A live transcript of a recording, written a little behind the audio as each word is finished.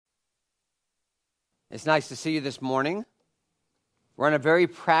It's nice to see you this morning. We're in a very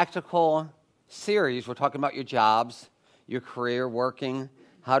practical series. We're talking about your jobs, your career, working.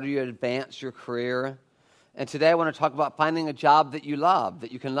 How do you advance your career? And today I want to talk about finding a job that you love,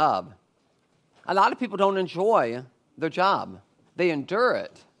 that you can love. A lot of people don't enjoy their job. They endure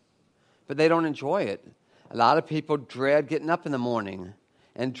it, but they don't enjoy it. A lot of people dread getting up in the morning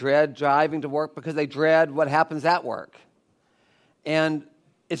and dread driving to work because they dread what happens at work. And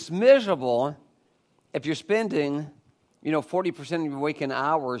it's miserable if you're spending, 40% of your waking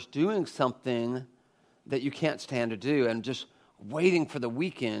hours doing something that you can't stand to do and just waiting for the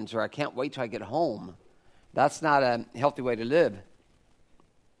weekends, or I can't wait till I get home. That's not a healthy way to live.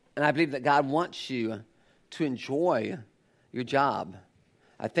 And I believe that God wants you to enjoy your job.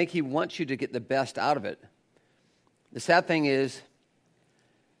 I think He wants you to get the best out of it. The sad thing is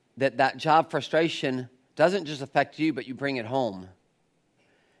that job frustration doesn't just affect you, but you bring it home.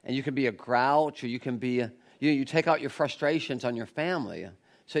 And you can be a grouch, or you can be, you take out your frustrations on your family.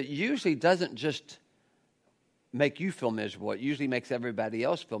 So it usually doesn't just make you feel miserable. It usually makes everybody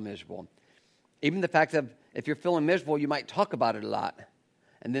else feel miserable. Even the fact that if you're feeling miserable, you might talk about it a lot.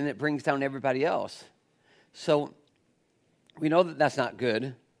 And then it brings down everybody else. So we know that that's not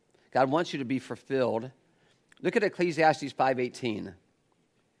good. God wants you to be fulfilled. Look at Ecclesiastes 5:18.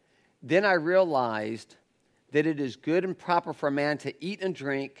 Then I realized that it is good and proper for a man to eat and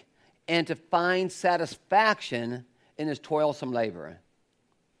drink and to find satisfaction in his toilsome labor.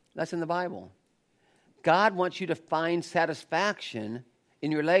 That's in the Bible. God wants you to find satisfaction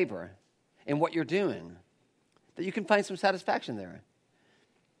in your labor, in what you're doing, that you can find some satisfaction there.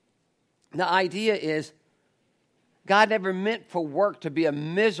 The idea is God never meant for work to be a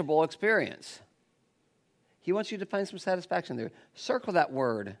miserable experience. He wants you to find some satisfaction there. Circle that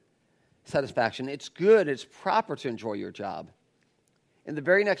word, satisfaction. It's good, it's proper to enjoy your job. In the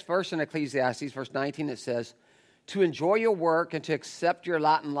very next verse in Ecclesiastes, verse 19, it says, to enjoy your work and to accept your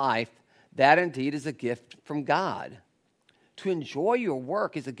lot in life, that indeed is a gift from God. To enjoy your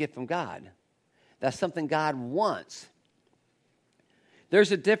work is a gift from God. That's something God wants.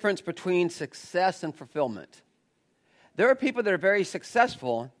 There's a difference between success and fulfillment. There are people that are very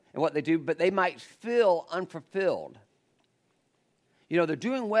successful in what they do, but they might feel unfulfilled. They're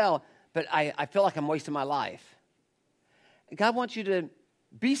doing well, but I feel like I'm wasting my life. And God wants you to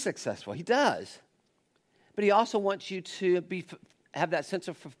be successful. He does. But He also wants you to have that sense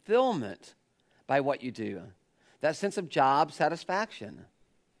of fulfillment by what you do. That sense of job satisfaction.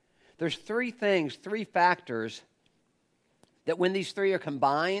 There's three factors that when these three are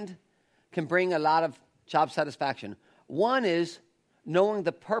combined can bring a lot of job satisfaction. One is knowing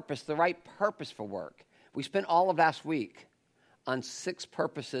the purpose, the right purpose for work. We spent all of last week on 6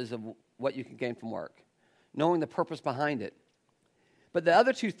 purposes of what you can gain from work, knowing the purpose behind it. But the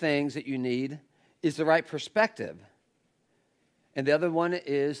other 2 things that you need is the right perspective, and the other one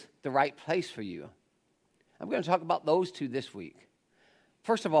is the right place for you. I'm going to talk about those 2 this week.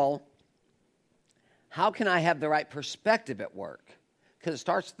 First of all, how can I have the right perspective at work? Because it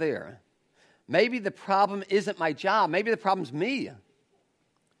starts there. Maybe the problem isn't my job. Maybe the problem's me.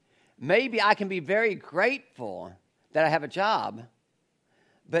 Maybe I can be very grateful that I have a job,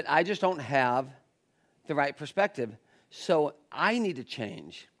 but I just don't have the right perspective. So I need to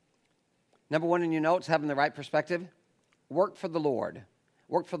change. Number 1 in your notes, having the right perspective, work for the Lord.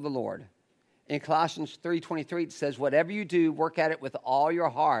 Work for the Lord. In Colossians 3:23, it says, whatever you do, work at it with all your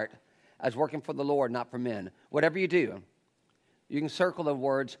heart as working for the Lord, not for men. Whatever you do, you can circle the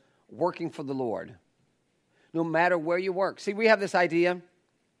words, working for the Lord. No matter where you work. See, we have this idea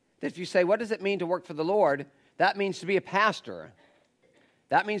that if you say, what does it mean to work for the Lord? That means to be a pastor.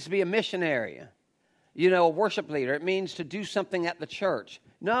 That means to be a missionary. A worship leader. It means to do something at the church.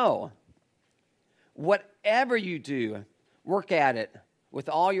 No. Whatever you do, work at it with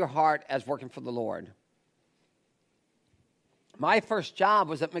all your heart as working for the Lord. My first job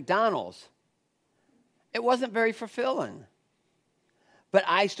was at McDonald's. It wasn't very fulfilling. But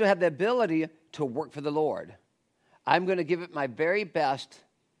I still have the ability to work for the Lord. I'm going to give it my very best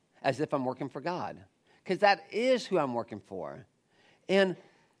as if I'm working for God. Because that is who I'm working for. And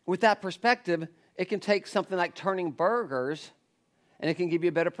with that perspective, it can take something like turning burgers, and it can give you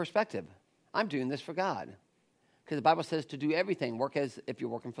a better perspective. I'm doing this for God. Because the Bible says to do everything, work as if you're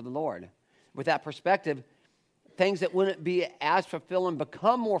working for the Lord. With that perspective, things that wouldn't be as fulfilling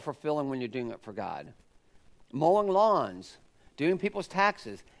become more fulfilling when you're doing it for God. Mowing lawns, doing people's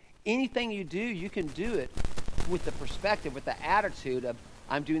taxes. Anything you do, you can do it with the perspective, with the attitude of,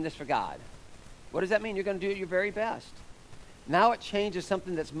 I'm doing this for God. What does that mean? You're going to do it your very best. Now it changes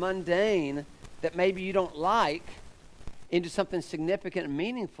something that's mundane that maybe you don't like into something significant and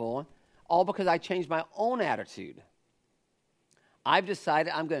meaningful. all because I changed my own attitude. I've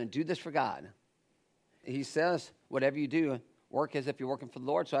decided I'm going to do this for God. He says, whatever you do, work as if you're working for the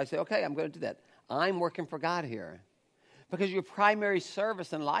Lord. So I say, okay, I'm going to do that. I'm working for God here. Because your primary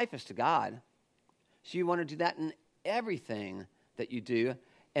service in life is to God. So you want to do that in everything that you do.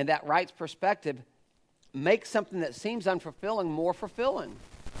 And that right perspective makes something that seems unfulfilling more fulfilling.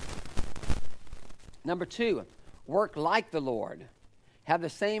 Number 2, work like the Lord. Have the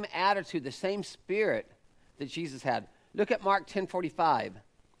same attitude, the same spirit that Jesus had. Look at Mark 10:45.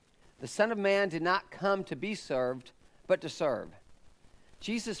 The Son of Man did not come to be served, but to serve.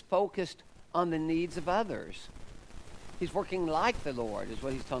 Jesus focused on the needs of others. He's working like the Lord is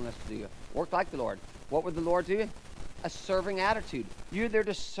what he's telling us to do. Work like the Lord. What would the Lord do? A serving attitude. You're there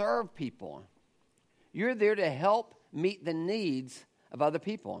to serve people. You're there to help meet the needs of other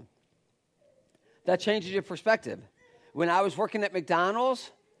people. That changes your perspective. When I was working at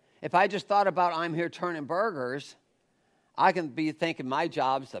McDonald's, if I just thought about I'm here turning burgers, I can be thinking my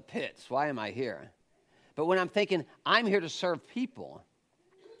job's the pits. Why am I here? But when I'm thinking I'm here to serve people,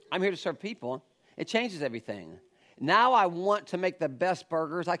 it changes everything. Now I want to make the best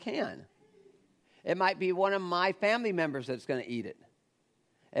burgers I can. It might be one of my family members that's going to eat it.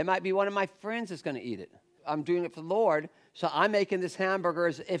 It might be one of my friends that's going to eat it. I'm doing it for the Lord, so I'm making this hamburger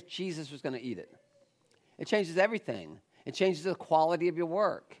as if Jesus was going to eat it. It changes everything. It changes the quality of your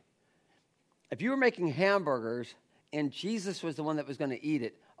work. If you were making hamburgers and Jesus was the one that was going to eat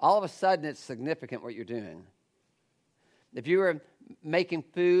it, all of a sudden it's significant what you're doing. If you were making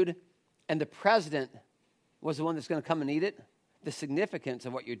food and the president was the one that's going to come and eat it, the significance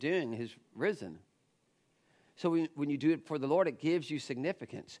of what you're doing has risen. So when you do it for the Lord, it gives you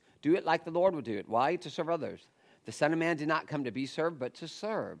significance. Do it like the Lord would do it. Why? To serve others. The Son of Man did not come to be served, but to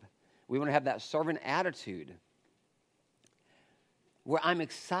serve. We want to have that servant attitude where I'm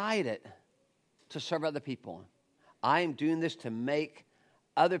excited to serve other people. I am doing this to make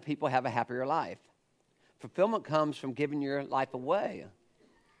other people have a happier life. Fulfillment comes from giving your life away.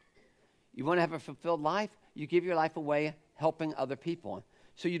 You want to have a fulfilled life? You give your life away helping other people.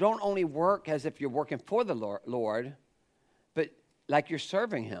 So you don't only work as if you're working for the Lord, but like you're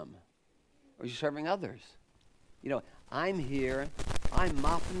serving him or you're serving others. You know, I'm here, I'm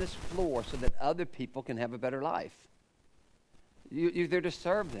mopping this floor so that other people can have a better life. You're there to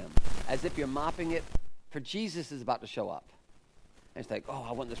serve them as if you're mopping it for Jesus is about to show up. And it's like, oh,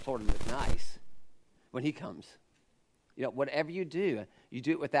 I want this floor to look nice when he comes. You know, whatever you do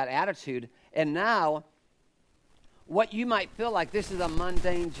it with that attitude. And now, what you might feel like this is a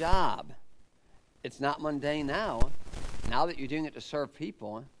mundane job, it's not mundane now. Now that you're doing it to serve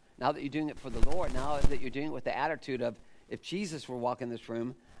people, now that you're doing it for the Lord, now that you're doing it with the attitude of, if Jesus were walking this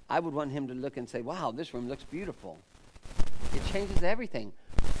room, I would want him to look and say, wow, this room looks beautiful. It changes everything.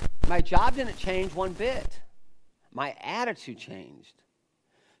 My job didn't change one bit. My attitude changed.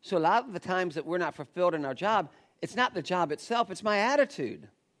 So a lot of the times that we're not fulfilled in our job, it's not the job itself, it's my attitude.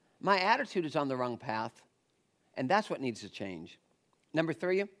 My attitude is on the wrong path, and that's what needs to change. Number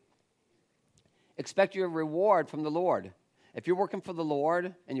 3, expect your reward from the Lord. If you're working for the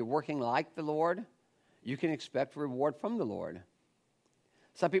Lord and you're working like the Lord, you can expect reward from the Lord.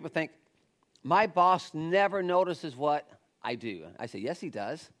 Some people think, my boss never notices what I do. I say, yes, he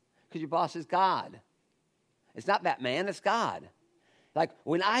does, because your boss is God. It's not that man, it's God. Like,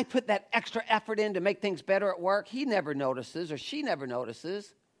 when I put that extra effort in to make things better at work, he never notices or she never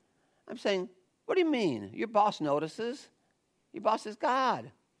notices. I'm saying, what do you mean? Your boss notices. Your boss is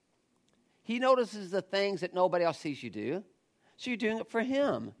God. He notices the things that nobody else sees you do. So you're doing it for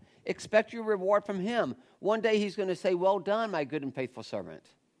him. Expect your reward from him. One day he's going to say, well done, my good and faithful servant.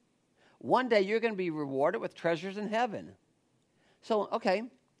 One day you're going to be rewarded with treasures in heaven. So, okay,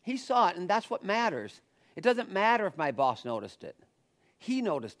 he saw it, and that's what matters. It doesn't matter if my boss noticed it. He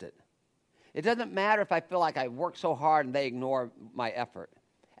noticed it. It doesn't matter if I feel like I work so hard and they ignore my effort.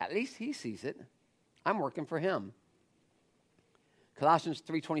 At least he sees it. I'm working for him. Colossians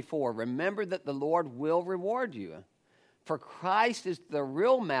 3:24, remember that the Lord will reward you. For Christ is the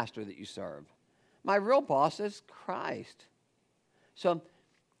real master that you serve. My real boss is Christ. So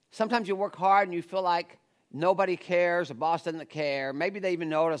sometimes you work hard and you feel like nobody cares, the boss doesn't care. Maybe they even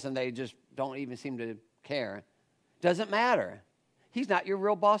notice and they just don't even seem to care. Doesn't matter. He's not your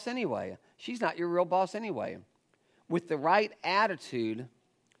real boss anyway. She's not your real boss anyway. With the right attitude,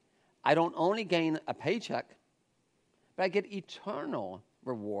 I don't only gain a paycheck, but I get eternal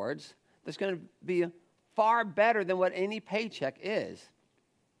rewards that's going to be far better than what any paycheck is.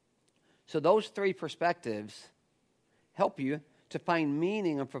 So those 3 perspectives help you to find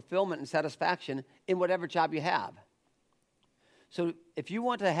meaning and fulfillment and satisfaction in whatever job you have. So if you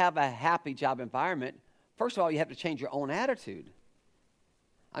want to have a happy job environment, first of all, you have to change your own attitude.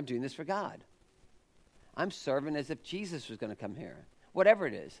 I'm doing this for God. I'm serving as if Jesus was going to come here. Whatever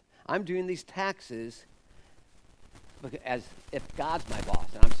it is. I'm doing these taxes as if God's my boss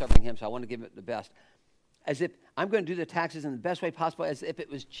and I'm serving him, so I want to give it the best. As if I'm going to do the taxes in the best way possible, as if it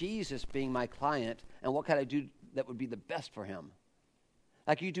was Jesus being my client, and what can I do that would be the best for him?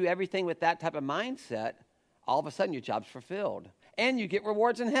 Like you do everything with that type of mindset, all of a sudden your job's fulfilled. And you get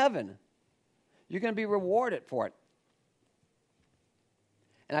rewards in heaven. You're going to be rewarded for it.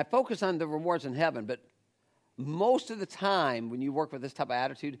 And I focus on the rewards in heaven, but most of the time when you work with this type of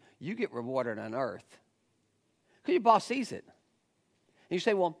attitude, you get rewarded on earth. Because your boss sees it. And you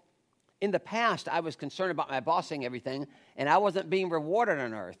say, well, in the past, I was concerned about my boss seeing everything, and I wasn't being rewarded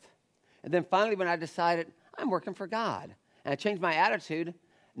on earth. And then finally, when I decided, I'm working for God, and I changed my attitude,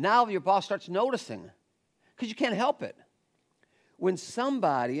 now your boss starts noticing, because you can't help it. When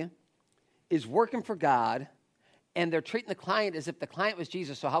somebody is working for God, and they're treating the client as if the client was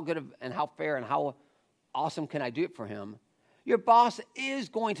Jesus, so how good and how fair and how awesome can I do it for him? Your boss is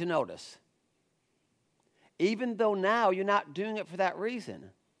going to notice. Even though now you're not doing it for that reason.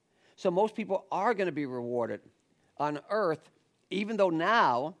 So most people are going to be rewarded on earth, even though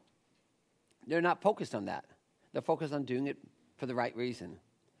now they're not focused on that. They're focused on doing it for the right reason.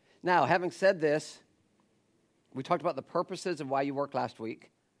 Now, having said this, we talked about the purposes of why you work last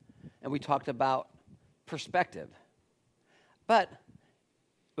week, and we talked about perspective. But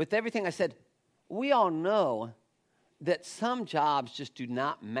with everything I said, we all know that some jobs just do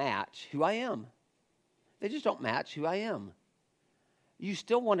not match who I am. They just don't match who I am. You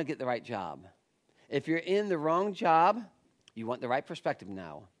still want to get the right job. If you're in the wrong job, you want the right perspective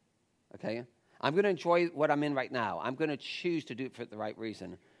now. Okay? I'm going to enjoy what I'm in right now. I'm going to choose to do it for the right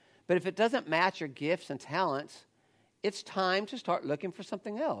reason. But if it doesn't match your gifts and talents, it's time to start looking for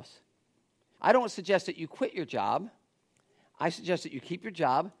something else. I don't suggest that you quit your job. I suggest that you keep your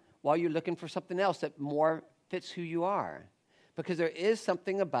job while you're looking for something else that more fits who you are. Because there is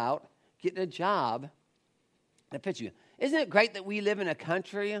something about getting a job that fits you. Isn't it great that we live in a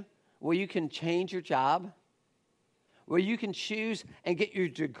country where you can change your job? Where you can choose and get your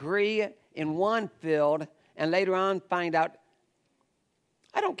degree in one field and later on find out,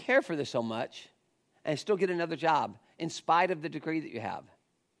 I don't care for this so much, and still get another job in spite of the degree that you have.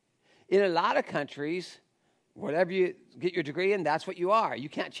 In a lot of countries, whatever you get your degree in, that's what you are. You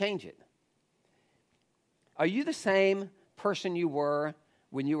can't change it. Are you the same person you were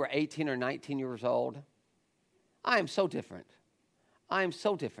when you were 18 or 19 years old? I am so different. I am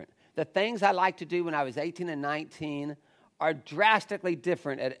so different. The things I like to do when I was 18 and 19 are drastically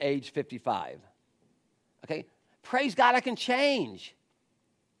different at age 55. Okay? Praise God, I can change.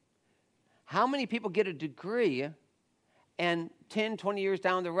 How many people get a degree and 10, 20 years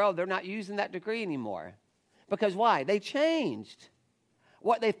down the road, they're not using that degree anymore? Because why? They changed.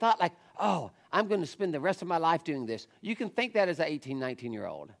 What they thought like, oh, I'm going to spend the rest of my life doing this. You can think that as an 18,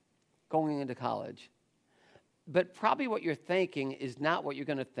 19-year-old going into college. But probably what you're thinking is not what you're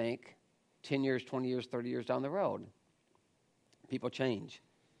going to think 10 years, 20 years, 30 years down the road. People change.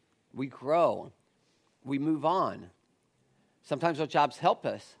 We grow. We move on. Sometimes those jobs help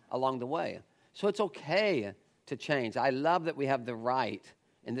us along the way. So it's okay to change. I love that we have the right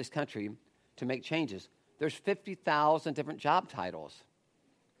in this country to make changes. There's 50,000 different job titles.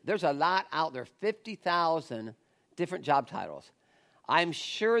 There's a lot out there, 50,000 different job titles. I'm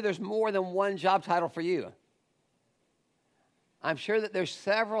sure there's more than one job title for you. I'm sure that there's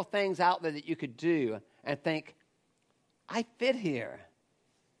several things out there that you could do and think, I fit here.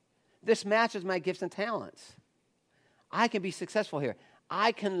 This matches my gifts and talents. I can be successful here.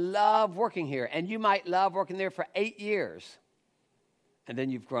 I can love working here. And you might love working there for 8 years. And then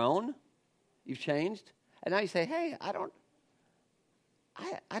you've grown, you've changed, and now you say, hey, I don't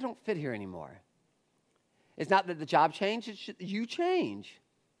fit here anymore. It's not that the job changed, you change.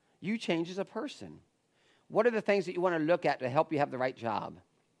 You change as a person. What are the things that you want to look at to help you have the right job?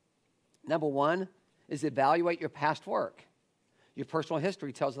 Number one is evaluate your past work. Your personal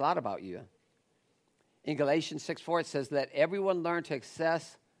history tells a lot about you. In Galatians 6:4, it says, let everyone learn to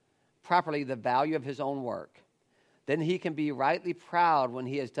assess properly the value of his own work. Then he can be rightly proud when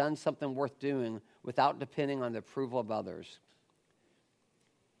he has done something worth doing without depending on the approval of others.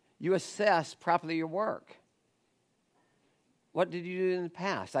 You assess properly your work. What did you do in the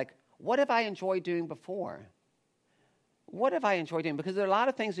past? Like, what have I enjoyed doing before? What have I enjoyed doing? Because there are a lot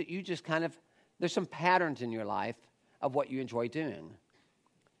of things that you just kind of, there's some patterns in your life of what you enjoy doing.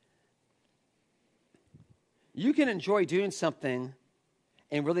 You can enjoy doing something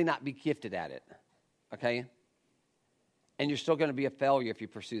and really not be gifted at it, okay? and you're still going to be a failure if you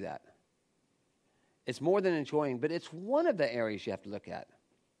pursue that. It's more than enjoying, but it's one of the areas you have to look at.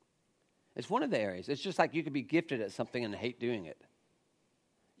 It's one of the areas. It's just like you could be gifted at something and hate doing it.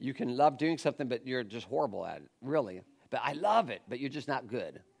 You can love doing something, but you're just horrible at it, really. But I love it, but you're just not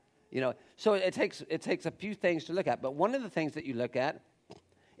good. So it takes a few things to look at. But one of the things that you look at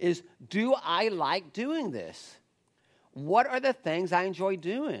is, do I like doing this? What are the things I enjoy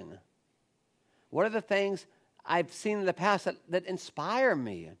doing? What are the things I've seen in the past that inspire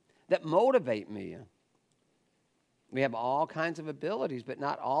me, that motivate me? We have all kinds of abilities, but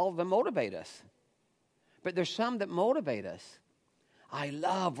not all of them motivate us. But there's some that motivate us. I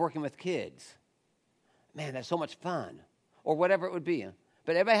love working with kids. Man, that's so much fun. Or whatever it would be.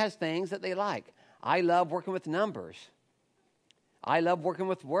 But everybody has things that they like. I love working with numbers. I love working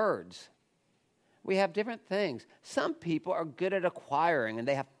with words. We have different things. Some people are good at acquiring, and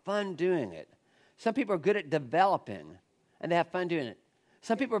they have fun doing it. Some people are good at developing, and they have fun doing it.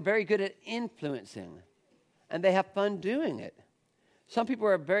 Some people are very good at influencing, and they have fun doing it. Some people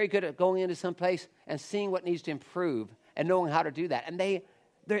are very good at going into some place and seeing what needs to improve and knowing how to do that. And they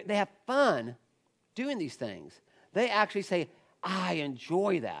have fun doing these things. They actually say, I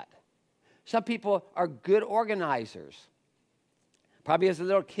enjoy that. Some people are good organizers. Probably as a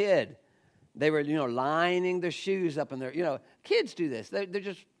little kid, they were, lining their shoes up in their, kids do this. They're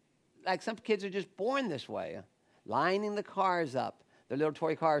just, like some kids are just born this way, lining the cars up, their little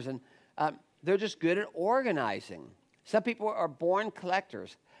toy cars, and they're just good at organizing. Some people are born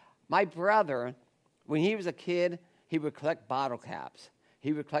collectors. My brother, when he was a kid, he would collect bottle caps.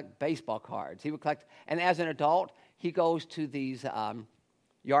 He would collect baseball cards. He would collect, and as an adult, he goes to these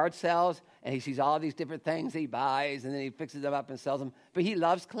yard sales, and he sees all these different things he buys, and then he fixes them up and sells them. But he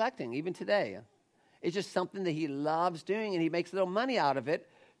loves collecting, even today. It's just something that he loves doing, and he makes a little money out of it,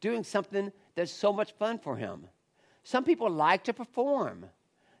 doing something that's so much fun for him. Some people like to perform.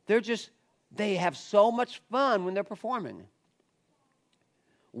 They have so much fun when they're performing.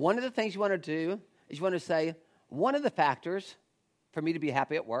 One of the things you want to do is you want to say, one of the factors for me to be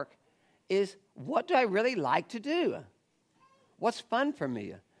happy at work is, what do I really like to do? What's fun for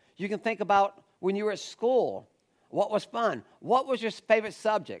me? You can think about when you were at school. What was fun? What was your favorite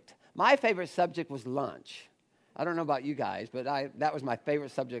subject? My favorite subject was lunch. I don't know about you guys, but that was my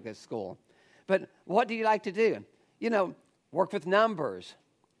favorite subject at school. But what do you like to do? Work with numbers.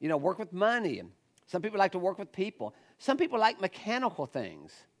 Work with money. Some people like to work with people. Some people like mechanical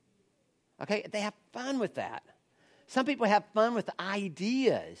things. Okay, they have fun with that. Some people have fun with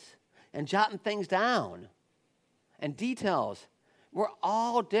ideas and jotting things down and details. We're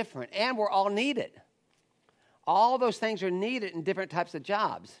all different, and we're all needed. All those things are needed in different types of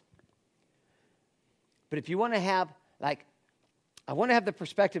jobs. But if you want to have, I want to have the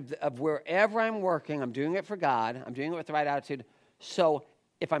perspective of wherever I'm working, I'm doing it for God. I'm doing it with the right attitude. So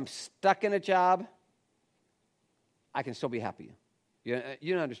if I'm stuck in a job, I can still be happy. You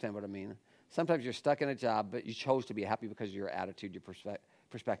don't understand what I mean. Sometimes you're stuck in a job, but you chose to be happy because of your attitude, your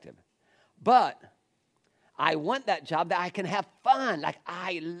perspective. But I want that job that I can have fun.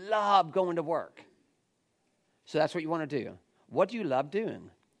 I love going to work. So that's what you want to do. What do you love doing?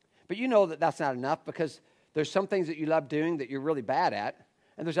 But you know that that's not enough, because there's some things that you love doing that you're really bad at,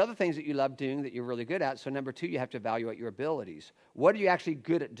 and there's other things that you love doing that you're really good at. So number 2, you have to evaluate your abilities. What are you actually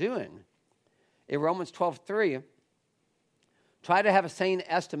good at doing? In Romans 12:3, try to have a sane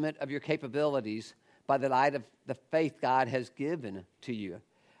estimate of your capabilities by the light of the faith God has given to you.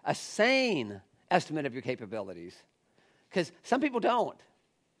 A sane estimate of your capabilities. Because some people don't.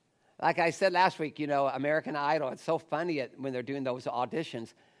 Like I said last week, American Idol, it's so funny when they're doing those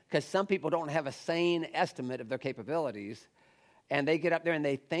auditions, because some people don't have a sane estimate of their capabilities, and they get up there and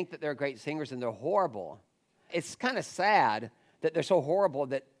they think that they're great singers, and they're horrible. It's kind of sad that they're so horrible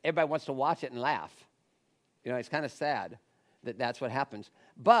that everybody wants to watch it and laugh. It's kind of sad that that's what happens.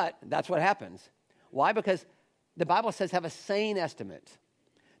 But that's what happens. Why? Because the Bible says have a sane estimate.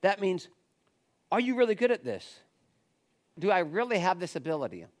 That means, are you really good at this? Do I really have this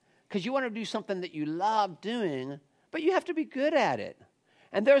ability? Because you want to do something that you love doing, but you have to be good at it.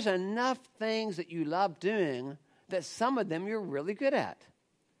 And there's enough things that you love doing that some of them you're really good at.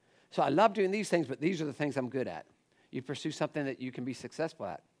 So I love doing these things, but these are the things I'm good at. You pursue something that you can be successful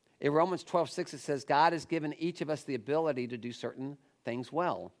at. In Romans 12:6, it says, God has given each of us the ability to do certain things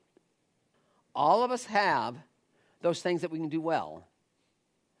well. All of us have those things that we can do well.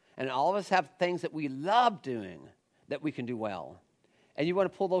 And all of us have things that we love doing that we can do well. And you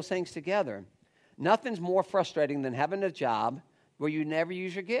want to pull those things together. Nothing's more frustrating than having a job where you never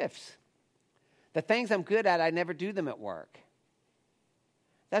use your gifts. The things I'm good at, I never do them at work.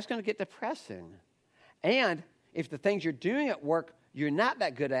 That's going to get depressing. And if the things you're doing at work you're not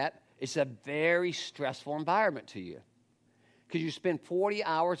that good at, it's a very stressful environment to you. Because you spend 40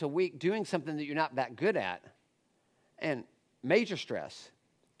 hours a week doing something that you're not that good at. And major stress.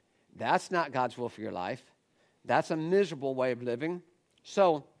 That's not God's will for your life. That's a miserable way of living.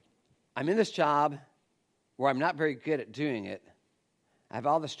 So I'm in this job where I'm not very good at doing it. I have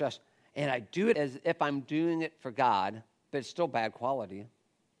all the stress. And I do it as if I'm doing it for God, but it's still bad quality. Do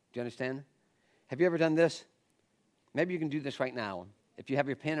you understand? Have you ever done this? Maybe you can do this right now. If you have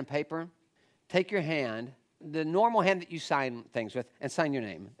your pen and paper, take your hand, the normal hand that you sign things with, and sign your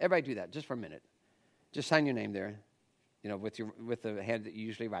name. Everybody do that just for a minute. Just sign your name there, with the hand that you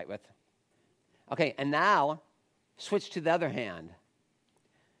usually write with. Okay, and now switch to the other hand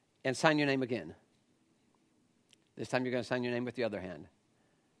and sign your name again. This time you're going to sign your name with the other hand.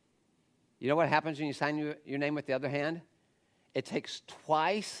 You know what happens when you sign your name with the other hand? It takes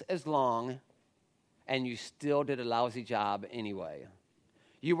twice as long, and you still did a lousy job anyway.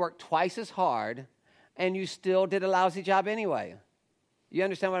 You worked twice as hard, and you still did a lousy job anyway. You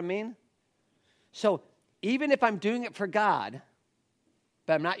understand what I mean? So even if I'm doing it for God,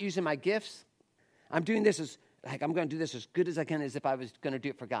 but I'm not using my gifts, I'm doing this I'm going to do this as good as I can as if I was going to do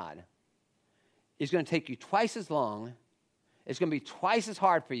it for God. It's going to take you twice as long. It's going to be twice as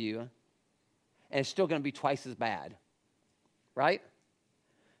hard for you, and it's still going to be twice as bad. Right?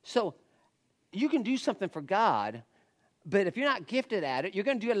 So you can do something for God, but if you're not gifted at it, you're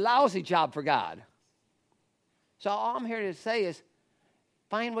going to do a lousy job for God. So all I'm here to say is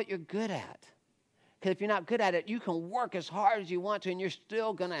find what you're good at. Because if you're not good at it, you can work as hard as you want to, and you're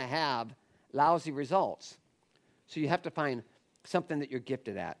still going to have lousy results. So you have to find something that you're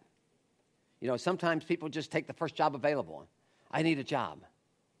gifted at. Sometimes people just take the first job available. I need a job.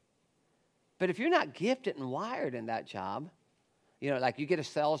 But if you're not gifted and wired in that job, like you get a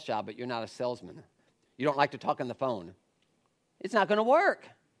sales job, but you're not a salesman. You don't like to talk on the phone. It's not going to work.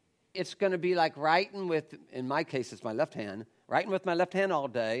 It's going to be like writing with, in my case, it's my left hand, writing with my left hand all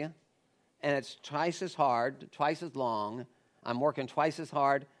day, and it's twice as hard, twice as long. I'm working twice as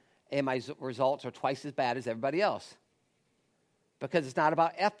hard, and my results are twice as bad as everybody else. Because it's not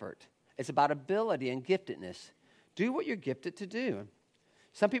about effort. It's about ability and giftedness. Do what you're gifted to do.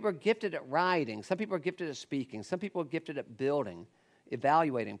 Some people are gifted at writing. Some people are gifted at speaking. Some people are gifted at building,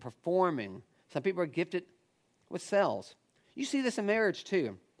 evaluating, performing. Some people are gifted with sales. You see this in marriage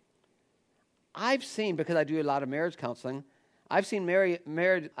too. I've seen, because I do a lot of marriage counseling, I've seen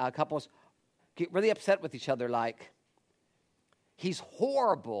married couples get really upset with each other, like, he's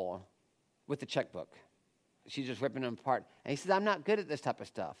horrible with the checkbook. She's just ripping him apart. And he says, I'm not good at this type of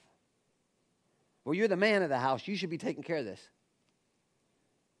stuff. Well, you're the man of the house. You should be taking care of this.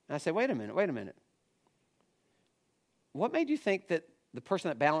 And I say, wait a minute. What made you think that the person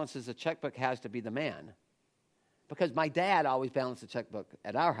that balances the checkbook has to be the man? Because my dad always balanced the checkbook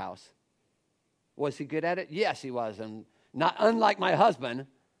at our house. Was he good at it? Yes, he was, and not unlike my husband.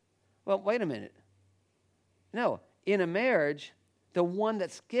 Well, wait a minute. No, in a marriage, the one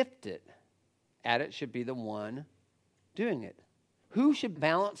that's gifted at it should be the one doing it. Who should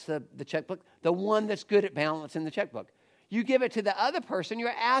balance the checkbook? The one that's good at balancing the checkbook. You give it to the other person, you're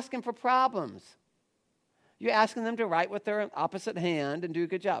asking for problems. You're asking them to write with their opposite hand and do a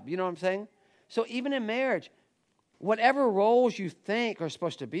good job. You know what I'm saying? So even in marriage, whatever roles you think are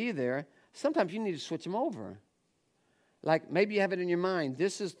supposed to be there, sometimes you need to switch them over. Like maybe you have it in your mind,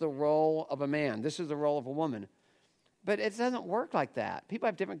 this is the role of a man, this is the role of a woman. But it doesn't work like that. People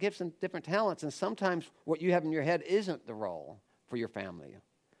have different gifts and different talents, and sometimes what you have in your head isn't the role for your family.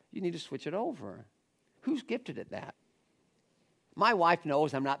 You need to switch it over. Who's gifted at that? My wife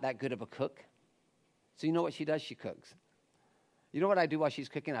knows I'm not that good of a cook. So you know what she does? She cooks. You know what I do while she's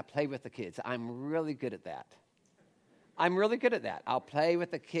cooking? I play with the kids. I'm really good at that. I'll play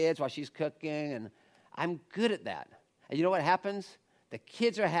with the kids while she's cooking, and I'm good at that. And you know what happens? The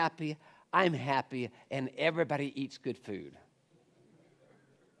kids are happy, I'm happy, and everybody eats good food.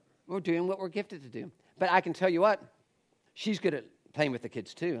 We're doing what we're gifted to do. But I can tell you what, she's good at playing with the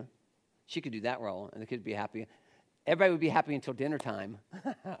kids too. She could do that role, and the kids would be happy. Everybody would be happy until dinner time.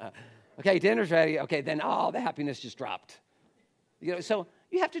 Okay, dinner's ready. Okay, then all the happiness just dropped. So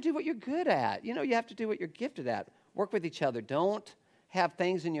you have to do what you're good at. You have to do what you're gifted at. Work with each other. Don't have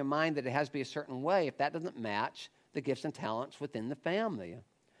things in your mind that it has to be a certain way if that doesn't match the gifts and talents within the family.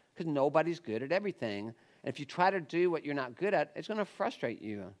 Because nobody's good at everything. And if you try to do what you're not good at, it's going to frustrate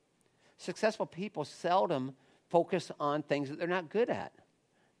you. Successful people seldom focus on things that they're not good at.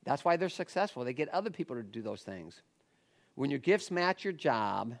 That's why they're successful. They get other people to do those things. When your gifts match your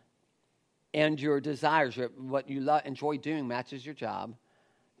job and your desires, what you enjoy doing matches your job,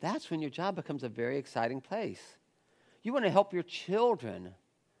 that's when your job becomes a very exciting place. you want to help your children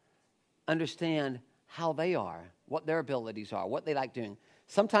understand how they are, what their abilities are, what they like doing.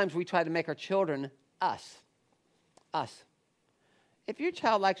 Sometimes we try to make our children us. If your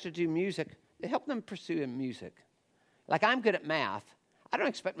child likes to do music, help them pursue music. Like I'm good at math. I don't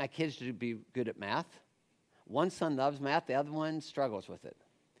expect my kids to be good at math. One son loves math, the other one struggles with it.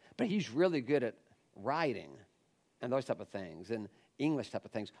 But he's really good at writing and those type of things and English type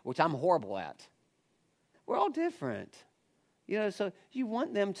of things, which I'm horrible at. We're all different. So you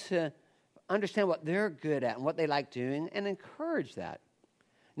want them to understand what they're good at and what they like doing and encourage that.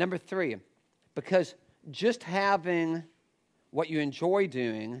 Number 3, because just having what you enjoy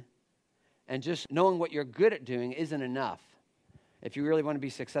doing and just knowing what you're good at doing isn't enough. If you really want to be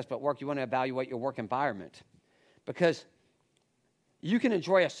successful at work, you want to evaluate your work environment. Because you can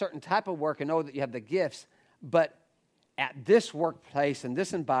enjoy a certain type of work and know that you have the gifts, but at this workplace and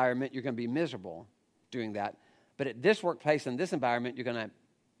this environment, you're going to be miserable doing that. But at this workplace and this environment, you're going to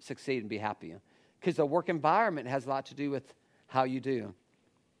succeed and be happy. Because the work environment has a lot to do with how you do.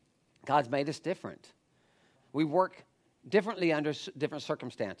 God's made us different. We work differently under different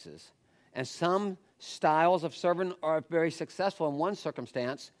circumstances. And some styles of serving are very successful in one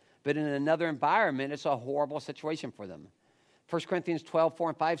circumstance, but in another environment, it's a horrible situation for them. 1 Corinthians 12, 4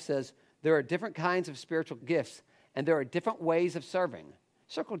 and 5 says, there are different kinds of spiritual gifts, and there are different ways of serving.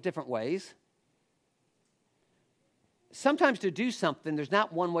 Circle different ways. Sometimes to do something, there's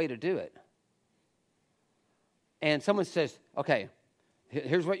not one way to do it. And someone says, okay,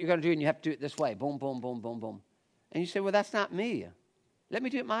 here's what you're going to do, and you have to do it this way. Boom, boom, boom, boom, boom. And you say, well, that's not me. Let me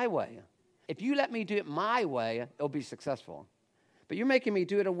do it my way. If you let me do it my way, it'll be successful. But you're making me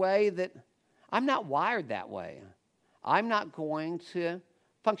do it a way that I'm not wired that way. I'm not going to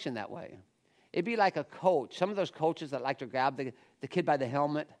function that way. It'd be like a coach. Some of those coaches that like to grab the kid by the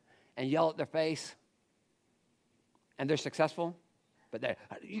helmet and yell at their face, and they're successful, but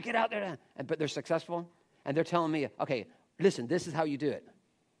you get out there, but they're successful, and they're telling me, okay, listen, this is how you do it.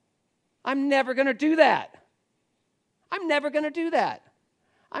 I'm never going to do that. I'm never going to do that.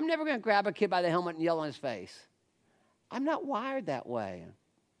 I'm never going to grab a kid by the helmet and yell in his face. I'm not wired that way.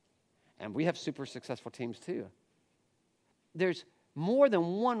 And we have super successful teams too. There's more than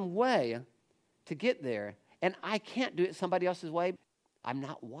one way to get there, and I can't do it somebody else's way. I'm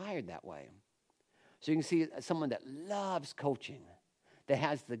not wired that way. So you can see someone that loves coaching, that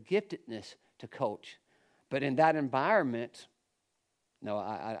has the giftedness to coach. But in that environment, no,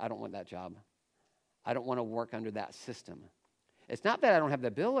 I don't want that job. I don't want to work under that system. It's not that I don't have the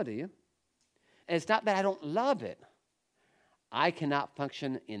ability. And it's not that I don't love it. I cannot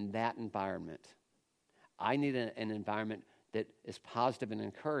function in that environment. I need an environment that is positive and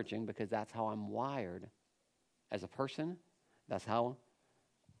encouraging because that's how I'm wired as a person. That's how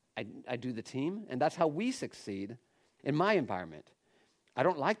I do the team, and that's how we succeed in my environment. I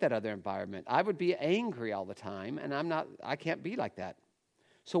don't like that other environment. I would be angry all the time, and I can't be like that.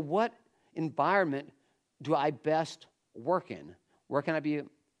 So what environment do I best work in? Where can I be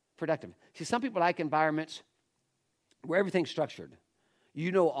productive? See, some people like environments where everything's structured.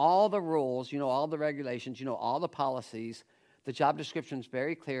 You know all the rules, you know all the regulations, you know all the policies. The job description is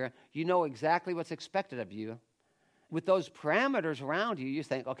very clear. You know exactly what's expected of you. With those parameters around you, you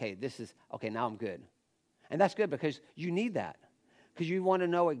think, okay, now I'm good. And that's good because you need that. Because you want to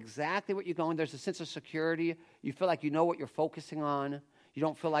know exactly what you're going. There's a sense of security. You feel like you know what you're focusing on. You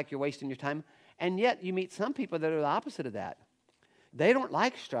don't feel like you're wasting your time. And yet you meet some people that are the opposite of that. They don't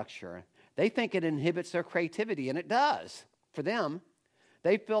like structure. They think it inhibits their creativity, and it does for them.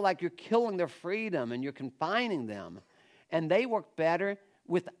 They feel like you're killing their freedom and you're confining them. And they work better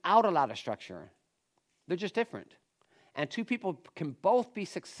without a lot of structure. They're just different. And two people can both be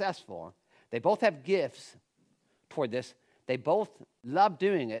successful. They both have gifts toward this. They both love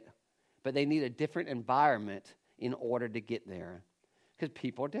doing it, but they need a different environment in order to get there because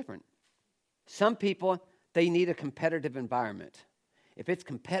people are different. Some people, they need a competitive environment. If it's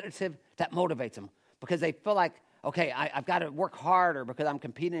competitive, that motivates them because they feel like, okay, I've got to work harder because I'm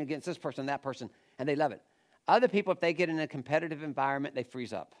competing against this person, that person, and they love it. Other people, if they get in a competitive environment, they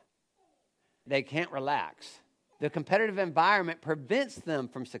freeze up. They can't relax. The competitive environment prevents them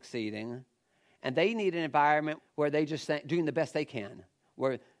from succeeding, and they need an environment where they just doing the best they can,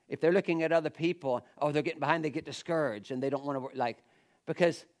 where if they're looking at other people, they're getting behind, they get discouraged, and they don't want to work,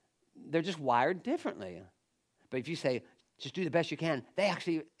 because they're just wired differently. But if you say, just do the best you can, they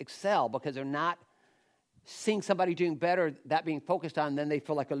actually excel because they're not seeing somebody doing better, that being focused on, then they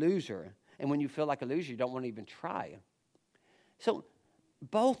feel like a loser. And when you feel like a loser, you don't want to even try. So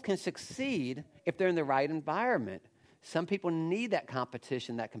both can succeed if they're in the right environment. Some people need that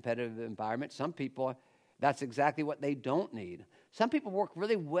competition, that competitive environment. Some people, That's exactly what they don't need. Some people work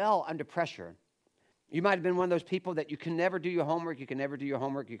really well under pressure. You might have been one of those people that you can never do your homework, you can never do your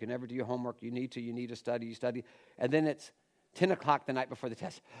homework, you can never do your homework, you need to study, you study, and then it's 10 o'clock the night before the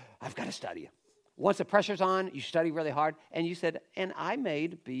test. I've got to study. Once the pressure's on, you study really hard, and you said, and I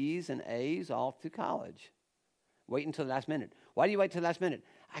made B's and A's all through college. Wait until the last minute. Why do you wait till the last minute?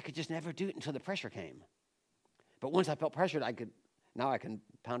 I could just never do it until the pressure came. But once I felt pressured, now I can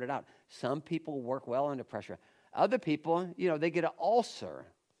pound it out. Some people work well under pressure. Other people, they get an ulcer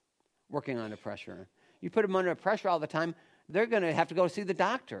working under pressure. You put them under pressure all the time, they're going to have to go see the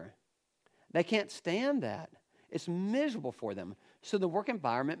doctor. They can't stand that. It's miserable for them. So the work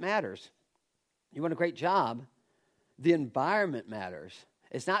environment matters. You want a great job, the environment matters.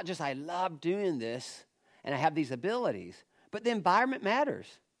 It's not just I love doing this and I have these abilities, but the environment matters.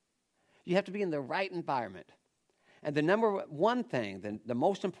 You have to be in the right environment. And the number one thing, the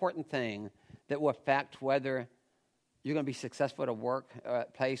most important thing that will affect whether you're going to be successful at a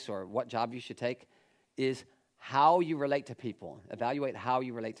workplace or what job you should take is how you relate to people. Evaluate how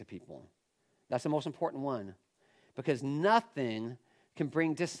you relate to people. That's the most important one. Because nothing can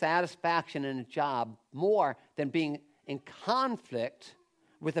bring dissatisfaction in a job more than being in conflict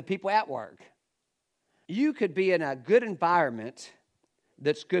with the people at work. You could be in a good environment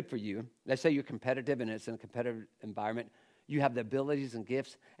that's good for you. Let's say you're competitive and it's in a competitive environment. You have the abilities and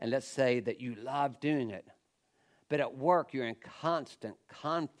gifts, and let's say that you love doing it. But at work, you're in constant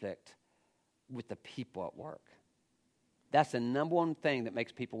conflict with the people at work. That's the number one thing that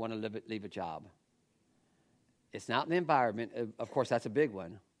makes people want to leave a job. It's not the environment. Of course, that's a big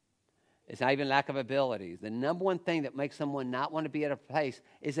one. It's not even lack of abilities. The number one thing that makes someone not want to be at a place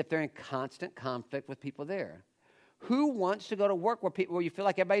is if they're in constant conflict with people there. Who wants to go to work where you feel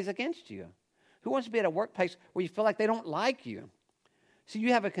like everybody's against you? Who wants to be at a workplace where you feel like they don't like you? So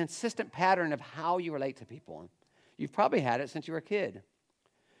you have a consistent pattern of how you relate to people. You've probably had it since you were a kid.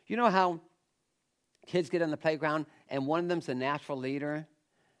 You know how kids get on the playground and one of them's a natural leader?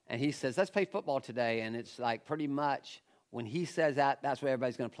 And he says, let's play football today. And it's like pretty much when he says that, that's where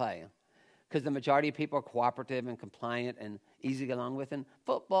everybody's going to play. Because the majority of people are cooperative and compliant and easy to get along with. And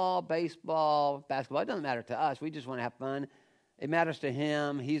football, baseball, basketball, it doesn't matter to us. We just want to have fun. It matters to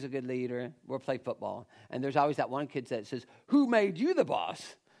him. He's a good leader. We'll play football. And there's always that one kid that says, who made you the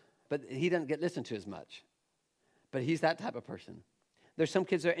boss? But he doesn't get listened to as much. But he's that type of person. There's some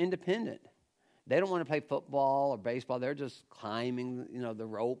kids that are independent. They don't want to play football or baseball. They're just climbing, the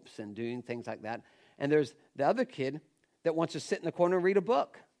ropes and doing things like that. And there's the other kid that wants to sit in the corner and read a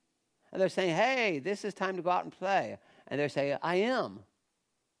book. And they're saying, hey, this is time to go out and play. And they're saying, I am.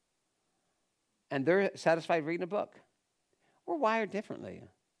 And they're satisfied reading a book. We're wired differently.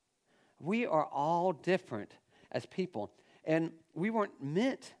 We are all different as people. And we weren't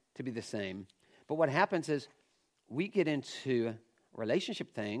meant to be the same. But what happens is we get into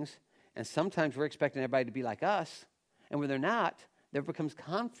relationship things, and sometimes we're expecting everybody to be like us. And when they're not, there becomes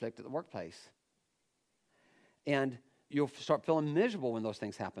conflict at the workplace. And you'll start feeling miserable when those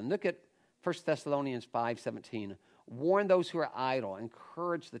things happen. Look at 1 Thessalonians 5:17. Warn those who are idle,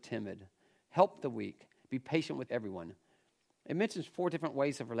 encourage the timid, help the weak, be patient with everyone. It mentions 4 different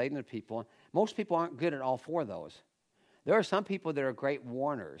ways of relating to people. Most people aren't good at all 4 of those. There are some people that are great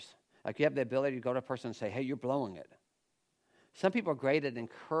warners. Like you have the ability to go to a person and say, hey, you're blowing it. Some people are great at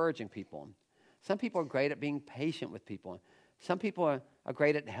encouraging people. Some people are great at being patient with people. Some people are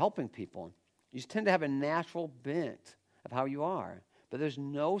great at helping people. You just tend to have a natural bent of how you are. But there's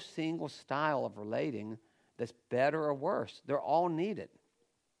no single style of relating that's better or worse. They're all needed.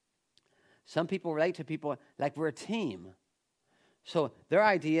 Some people relate to people like we're a team. So their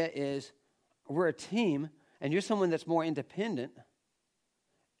idea is we're a team, and you're someone that's more independent,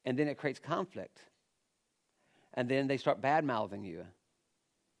 and then it creates conflict. And then they start bad-mouthing you.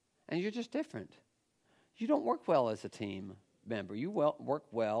 And you're just different. You don't work well as a team member. You work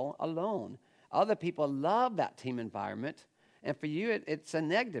well alone. Other people love that team environment, and for you, it's a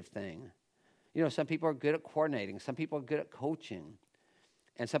negative thing. Some people are good at coordinating. Some people are good at coaching.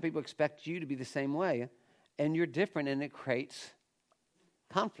 And some people expect you to be the same way, and you're different, and it creates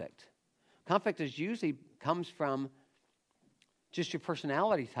conflict. Conflict usually comes from just your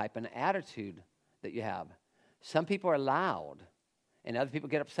personality type and attitude that you have. Some people are loud, and other people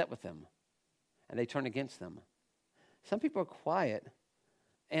get upset with them, and they turn against them. Some people are quiet,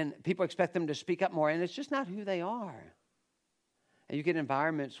 and people expect them to speak up more, and it's just not who they are. And you get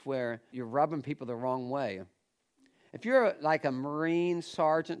environments where you're rubbing people the wrong way. If you're like a Marine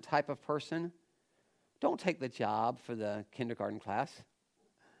sergeant type of person, don't take the job for the kindergarten class.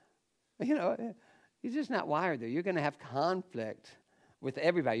 You're just not wired there. You're going to have conflict with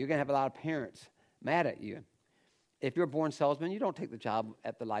everybody. You're going to have a lot of parents mad at you. If you're a born salesman, you don't take the job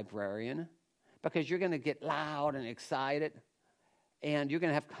at the librarian because you're going to get loud and excited, and you're going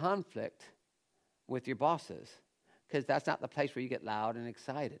to have conflict with your bosses because that's not the place where you get loud and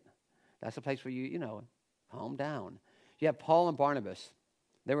excited. That's the place where you calm down. You have Paul and Barnabas.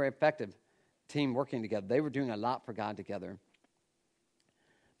 They were an effective team working together. They were doing a lot for God together.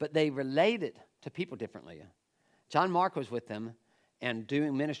 But they related to people differently. John Mark was with them and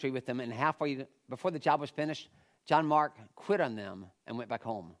doing ministry with them, and halfway before the job was finished, John Mark quit on them and went back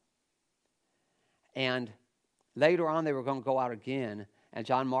home. And later on, they were going to go out again, and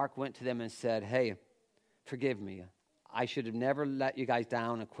John Mark went to them and said, hey, forgive me. I should have never let you guys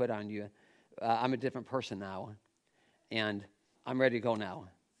down and quit on you. I'm a different person now, and I'm ready to go now,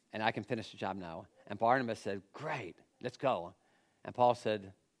 and I can finish the job now. And Barnabas said, great, let's go. And Paul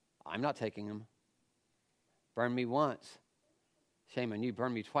said, I'm not taking him. Burn me once, shame on you.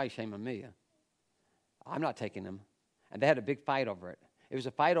 Burn me twice, shame on me. I'm not taking him. And they had a big fight over it. It was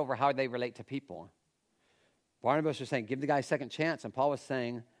a fight over how they relate to people. Barnabas was saying, give the guy a second chance. And Paul was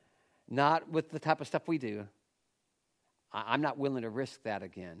saying, not with the type of stuff we do. I'm not willing to risk that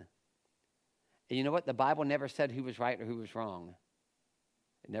again. And you know what? The Bible never said who was right or who was wrong.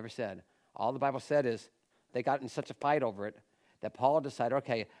 It never said. All the Bible said is they got in such a fight over it that Paul decided,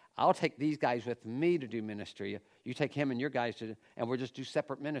 okay, I'll take these guys with me to do ministry. You take him and your guys to, and we'll just do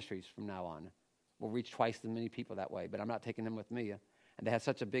separate ministries from now on. We'll reach twice as many people that way, but I'm not taking them with me. And they had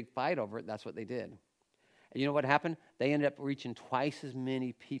such a big fight over it, that's what they did. And you know what happened? They ended up reaching twice as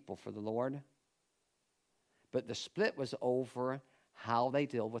many people for the Lord. But the split was over how they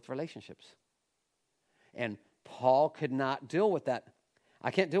deal with relationships. And Paul could not deal with that.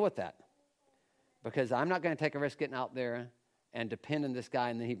 I can't deal with that because I'm not going to take a risk getting out there and depend on this guy,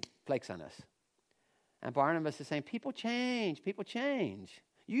 and then he flakes on us. And Barnabas is saying, people change, people change.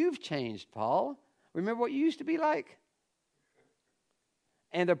 You've changed, Paul. Remember what you used to be like?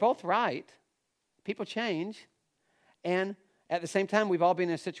 And they're both right. People change. And at the same time, we've all been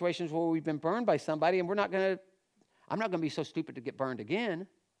in situations where we've been burned by somebody, and I'm not going to be so stupid to get burned again.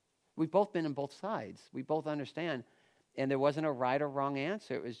 We've both been on both sides. We both understand. And there wasn't a right or wrong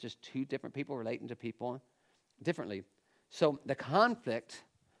answer. It was just two different people relating to people differently. So the conflict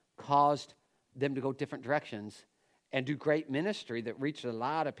caused them to go different directions and do great ministry that reached a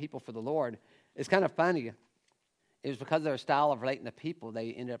lot of people for the Lord. It's kind of funny. It was because of their style of relating to people,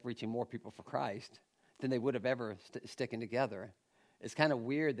 they ended up reaching more people for Christ than they would have ever sticking together. It's kind of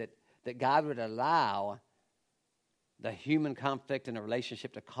weird that God would allow the human conflict in a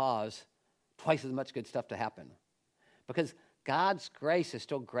relationship to cause twice as much good stuff to happen. Because God's grace is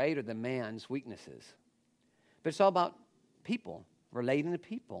still greater than man's weaknesses. But it's all about people, relating to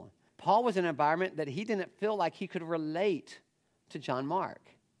people. Paul was in an environment that he didn't feel like he could relate to John Mark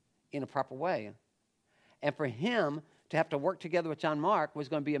in a proper way. And for him to have to work together with John Mark was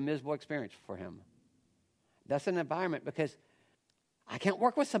going to be a miserable experience for him. That's an environment because I can't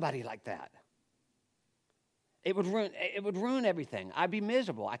work with somebody like that. It would ruin everything. I'd be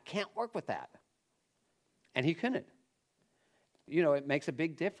miserable. I can't work with that. And he couldn't. You know, it makes a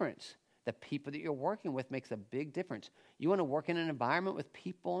big difference. The people that you're working with makes a big difference. You want to work in an environment with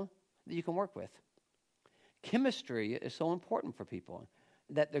people that you can work with. Chemistry is so important for people,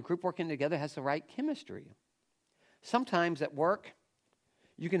 that the group working together has the right chemistry. Sometimes at work,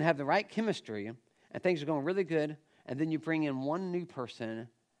 you can have the right chemistry, and things are going really good, and then you bring in one new person,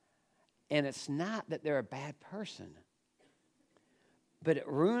 and it's not that they're a bad person, but it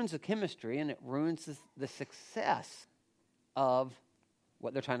ruins the chemistry, and it ruins the success of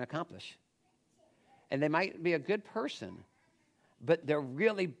what they're trying to accomplish. And they might be a good person, but they're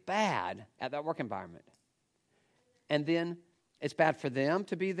really bad at that work environment. And then it's bad for them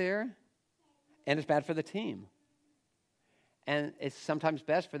to be there, and it's bad for the team. And it's sometimes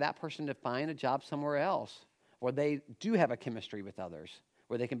best for that person to find a job somewhere else where they do have a chemistry with others,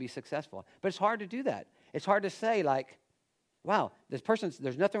 where they can be successful. But it's hard to do that. It's hard to say, like, wow,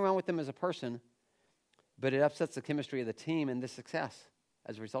 there's nothing wrong with them as a person, but it upsets the chemistry of the team and the success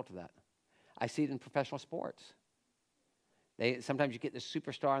as a result of that. I see it in professional sports. Sometimes you get this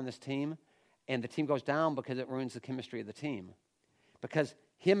superstar on this team, and the team goes down because it ruins the chemistry of the team. Because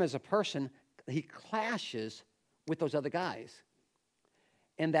him as a person, he clashes with those other guys.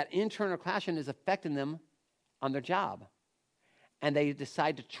 And that internal clashing is affecting them on their job. And they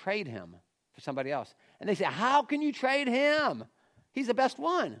decide to trade him for somebody else. And they say, how can you trade him? He's the best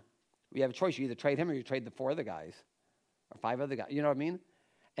one. You have a choice. You either trade him or you trade the 4 other guys or 5 other guys. You know what I mean?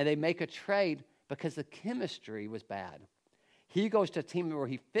 And they make a trade because the chemistry was bad. He goes to a team where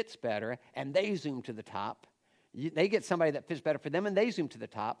he fits better, and they zoom to the top. They get somebody that fits better for them, and they zoom to the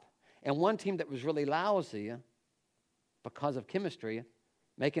top. and one team that was really lousy because of chemistry,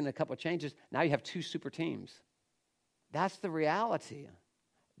 making a couple of changes, now you have two super teams. That's the reality.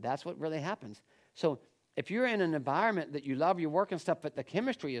 That's what really happens. So if you're in an environment that you love your work and stuff, but the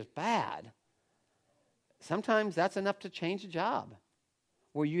chemistry is bad, sometimes that's enough to change a job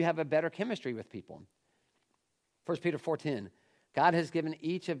where you have a better chemistry with people. 1 Peter 4:10, God has given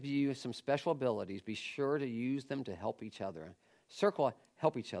each of you some special abilities. Be sure to use them to help each other. Circle,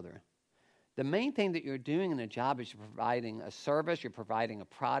 help each other. The main thing that you're doing in a job is you're providing a service, you're providing a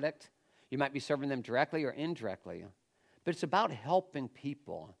product. You might be serving them directly or indirectly. But it's about helping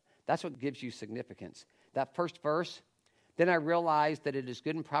people. That's what gives you significance. That first verse, then I realized that it is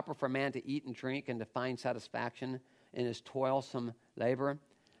good and proper for a man to eat and drink and to find satisfaction in his toilsome labor.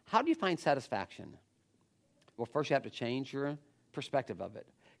 How do you find satisfaction? Well, first you have to change your perspective of it,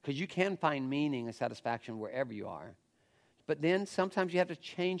 because you can find meaning and satisfaction wherever you are. But then sometimes you have to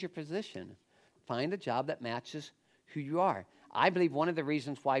change your position. Find a job that matches who you are. I believe one of the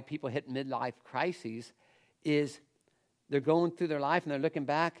reasons why people hit midlife crises is they're going through their life and they're looking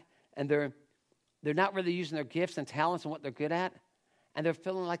back and they're not really using their gifts and talents and what they're good at, and they're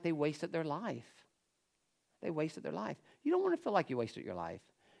feeling like they wasted their life. They wasted their life. You don't want to feel like you wasted your life.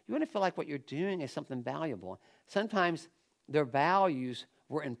 You want to feel like what you're doing is something valuable. Sometimes their values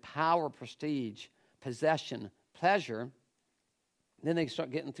were in power, prestige, possession, pleasure. Then they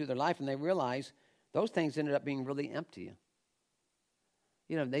start getting through their life and they realize those things ended up being really empty.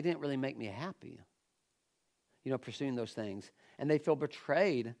 They didn't really make me happy, pursuing those things. And they feel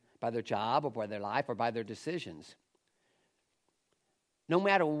betrayed by their job or by their life or by their decisions. No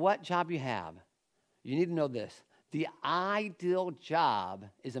matter what job you have, you need to know this. The ideal job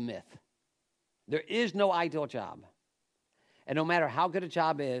is a myth. There is no ideal job. And no matter how good a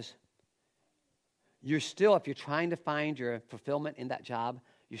job is, you're still, if you're trying to find your fulfillment in that job,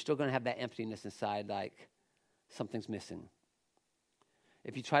 you're still going to have that emptiness inside, like something's missing.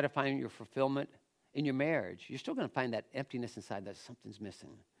 If you try to find your fulfillment in your marriage, you're still going to find that emptiness inside, that something's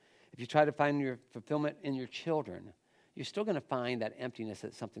missing. If you try to find your fulfillment in your children, you're still going to find that emptiness,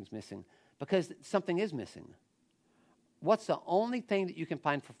 that something's missing, because something is missing. What's the only thing that you can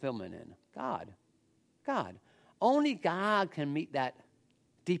find fulfillment in? God. God. Only God can meet that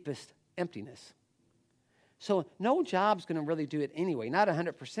deepest emptiness. So no job's going to really do it anyway, not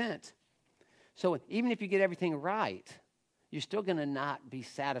 100%. So even if you get everything right, you're still going to not be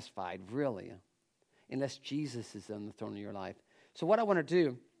satisfied, really, unless Jesus is on the throne of your life. So what I want to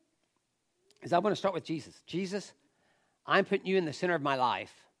do is I want to start with Jesus. Jesus, I'm putting you in the center of my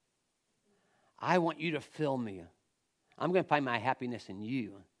life. I want you to fill me. I'm going to find my happiness in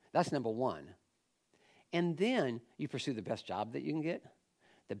you. That's number one. And then you pursue the best job that you can get,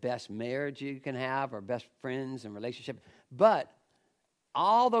 the best marriage you can have, or best friends and relationship. But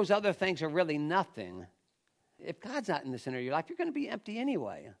all those other things are really nothing. If God's not in the center of your life, you're going to be empty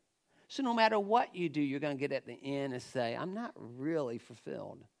anyway. So no matter what you do, you're going to get at the end and say, I'm not really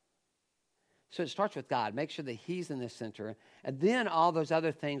fulfilled. So it starts with God. Make sure that he's in the center, and then all those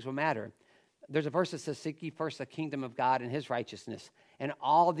other things will matter. There's a verse that says, seek ye first the kingdom of God and his righteousness, and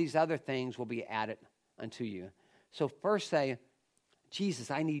all these other things will be added unto you. So first say,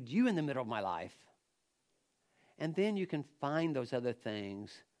 Jesus, I need you in the middle of my life. And then you can find those other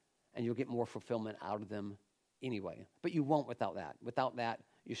things, and you'll get more fulfillment out of them anyway. But you won't without that. Without that,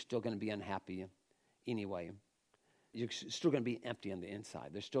 you're still going to be unhappy anyway. You're still going to be empty on the inside.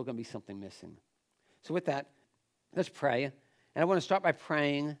 There's still going to be something missing. So with that, let's pray. And I want to start by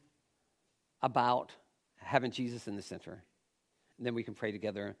praying about having Jesus in the center. And then we can pray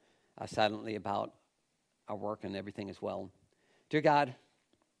together silently about our work and everything as well. Dear God,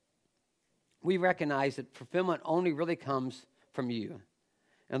 we recognize that fulfillment only really comes from you.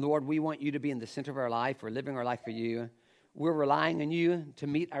 And Lord, we want you to be in the center of our life. We're living our life for you. We're relying on you to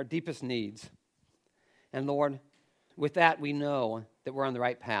meet our deepest needs. And Lord, with that, we know that we're on the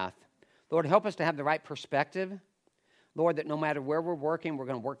right path. Lord, help us to have the right perspective. Lord, that no matter where we're working, we're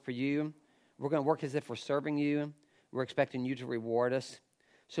going to work for you. We're going to work as if we're serving you. We're expecting you to reward us.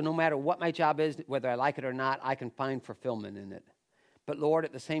 So no matter what my job is, whether I like it or not, I can find fulfillment in it. But Lord,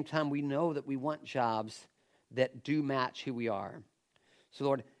 at the same time, we know that we want jobs that do match who we are. So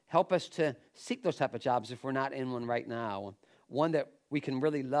Lord, help us to seek those type of jobs if we're not in one right now. One that we can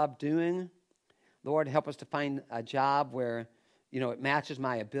really love doing. Lord, help us to find a job where, it matches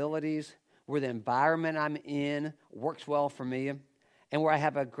my abilities, where the environment I'm in works well for me, and where I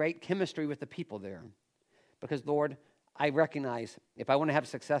have a great chemistry with the people there. Because, Lord, I recognize if I want to have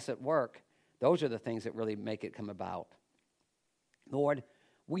success at work, those are the things that really make it come about. Lord,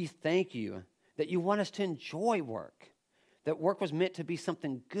 we thank you that you want us to enjoy work, that work was meant to be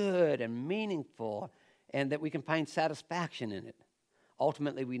something good and meaningful and that we can find satisfaction in it.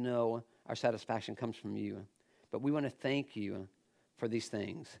 Ultimately, we know our satisfaction comes from you. But we want to thank you for these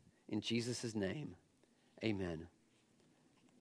things. In Jesus' name, amen.